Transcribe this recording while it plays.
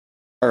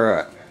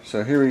Alright,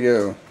 so here we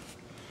go.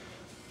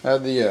 I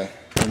have the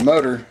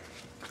motor.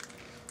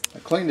 I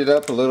cleaned it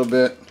up a little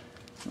bit.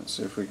 Let's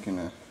see if we can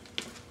let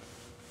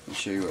me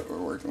show you what we're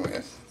working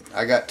with.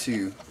 I got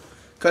to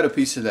cut a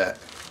piece of that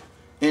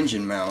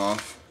engine mount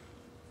off.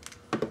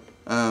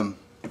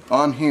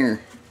 On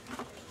here,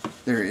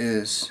 there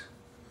is,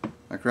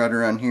 like right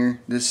around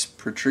here, this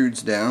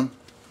protrudes down,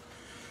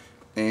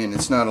 and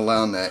it's not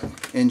allowing that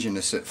engine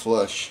to sit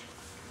flush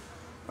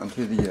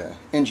onto the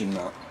engine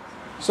mount.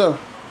 So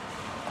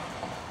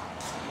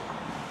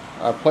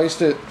I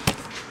placed it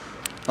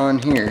on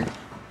here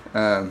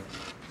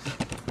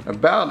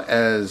about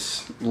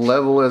as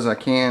level as I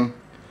can,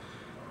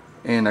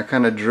 and I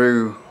kind of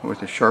drew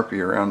with a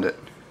Sharpie around it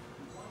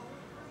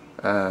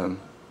to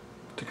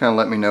kind of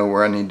let me know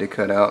where I need to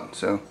cut out.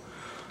 So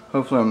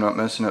hopefully I'm not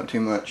messing up too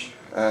much.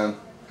 Oh,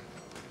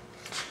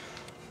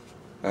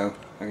 I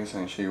guess I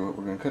can show you what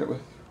we're going to cut it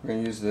with. We're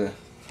going to use the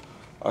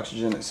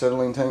oxygen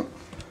acetylene tank.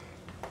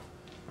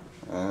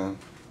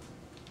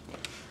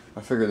 I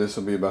figure this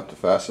will be about the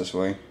fastest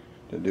way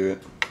to do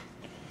it.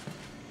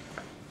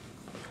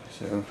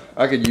 So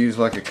I could use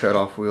like a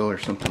cutoff wheel or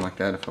something like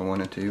that if I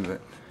wanted to,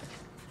 but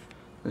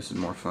this is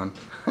more fun.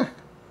 And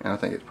I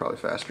think it's probably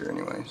faster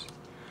anyways.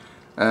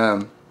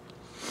 So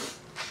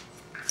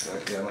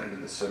yeah, let me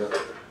get this set up.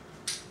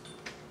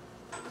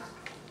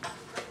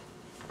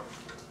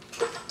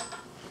 So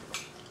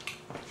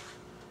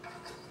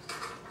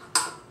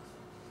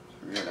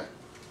we're gonna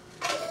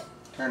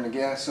turn the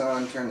gas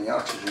on, turn the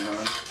oxygen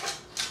on.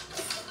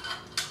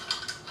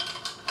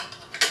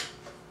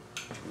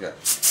 Yeah.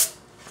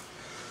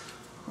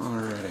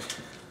 Alrighty.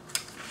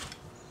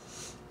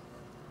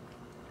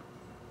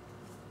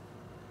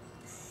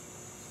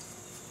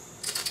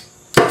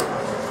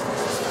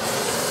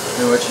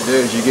 And what you do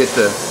is you get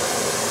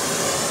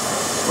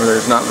where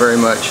there's not very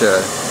much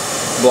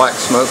black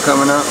smoke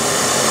coming up.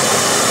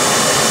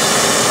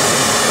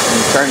 And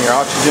you turn your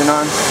oxygen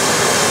on.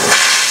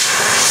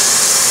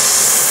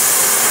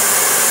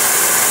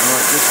 And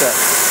like just that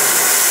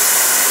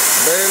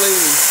barely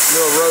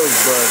little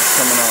rosebud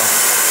coming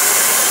off.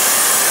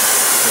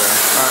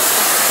 Alright,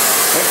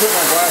 let me put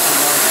my glasses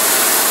on.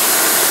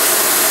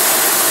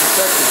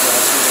 Protective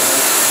glasses, I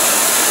think.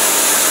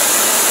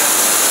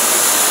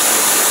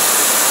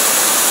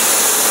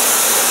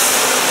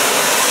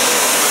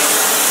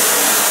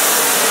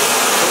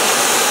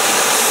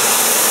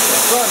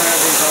 My son had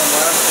these on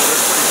last, but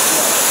they're pretty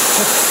small.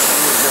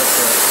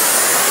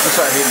 Let's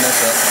start heating this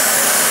up.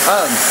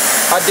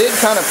 I did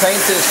kind of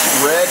paint this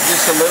red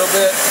just a little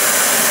bit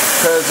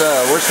because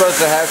we're supposed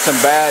to have some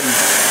bad,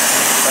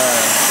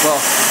 well,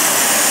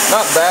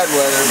 not bad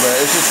weather, but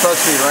it's just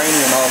supposed to be rainy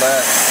and all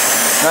that.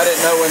 And I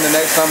didn't know when the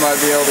next time I'd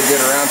be able to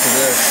get around to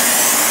this.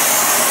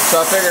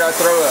 So I figured I'd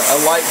throw a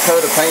light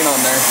coat of paint on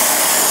there.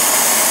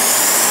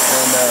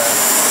 And,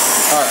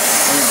 alright,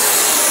 let me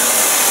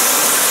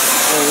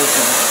throw this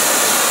in.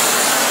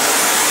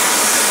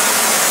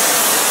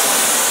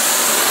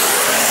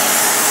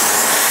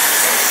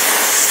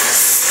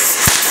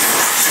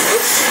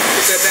 Oops,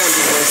 put that down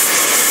too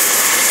close.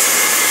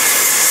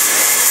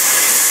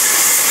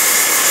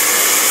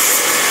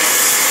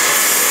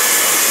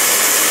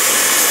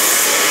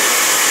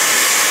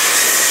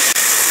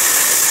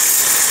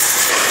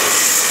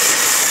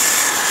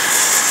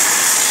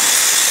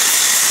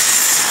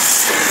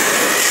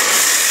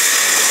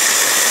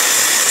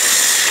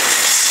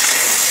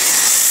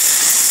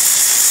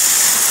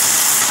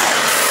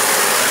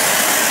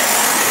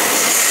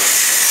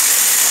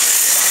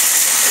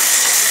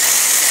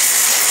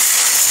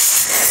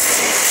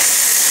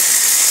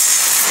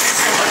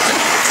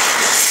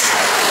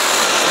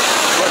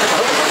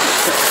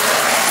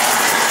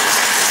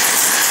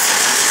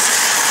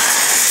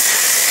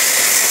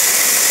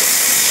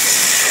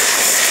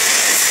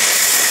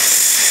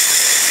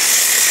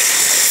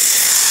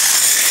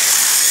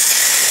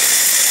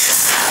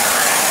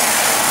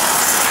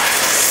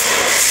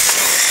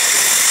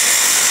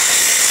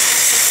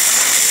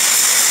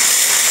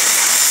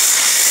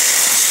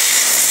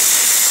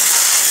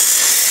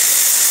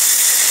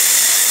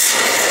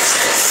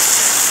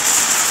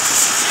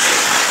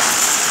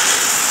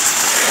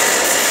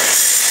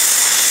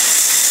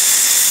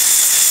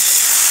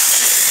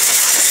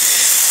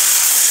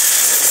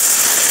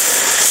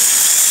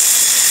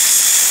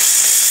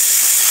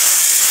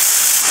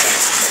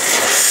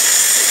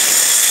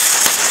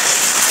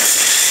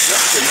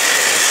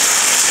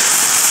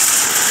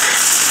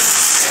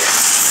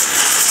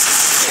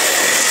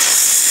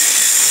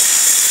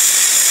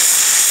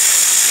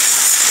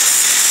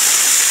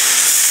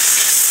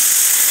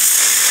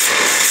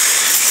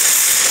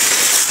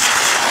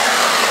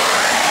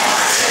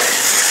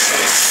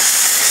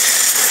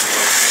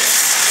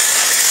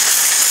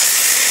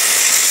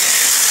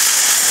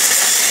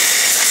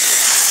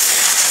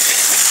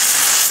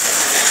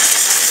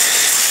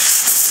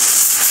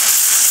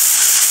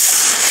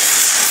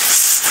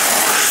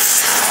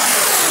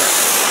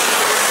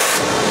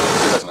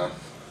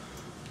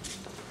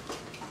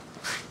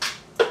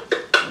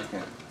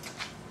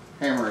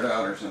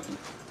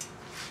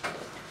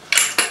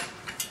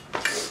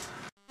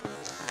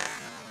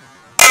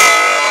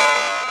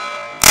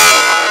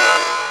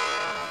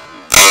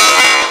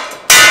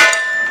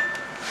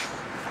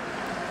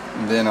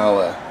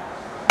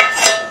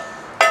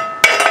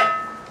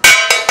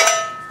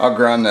 I'll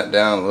grind that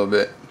down a little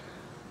bit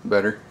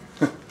better.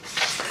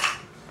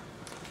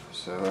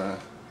 So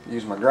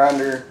use my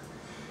grinder,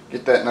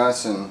 get that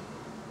nice and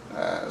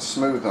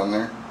smooth on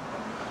there,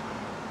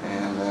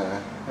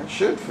 and it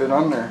should fit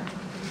on there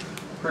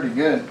pretty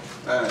good.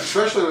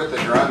 Especially with the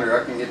grinder,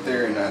 I can get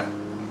there and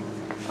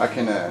I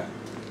can,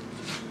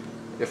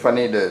 if I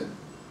need to,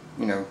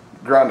 you know,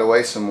 grind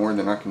away some more,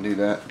 then I can do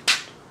that.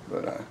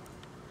 But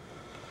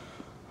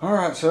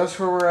alright, so that's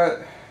where we're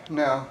at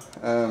now.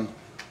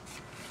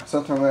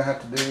 Something I'm gonna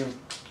have to do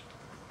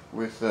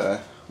with the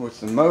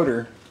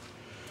motor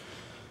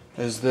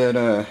is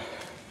that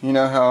you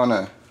know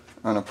how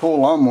on a pull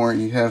lawnmower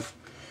you have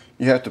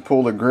to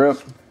pull the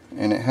grip,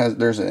 and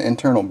there's an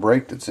internal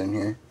brake that's in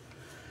here,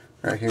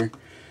 right here,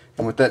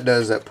 and what that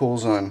does, that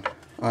pulls on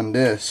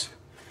this,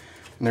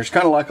 and there's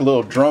kind of like a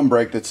little drum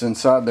brake that's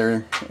inside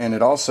there, and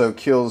it also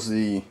kills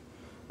the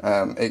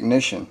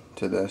ignition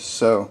to this.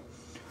 So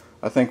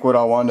I think what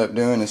I'll wind up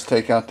doing is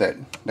take out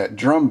that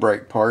drum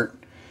brake part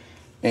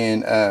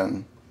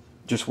and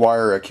just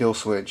wire a kill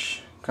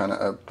switch kind of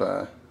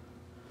up,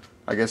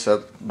 I guess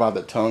up by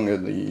the tongue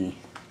of the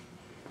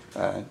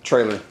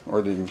trailer,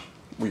 or the,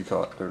 what do you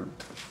call it, the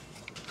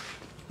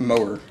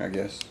mower, I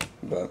guess.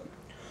 But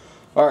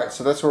alright,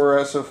 so that's where we're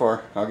at so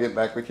far. I'll get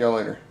back with y'all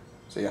later.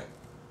 See ya.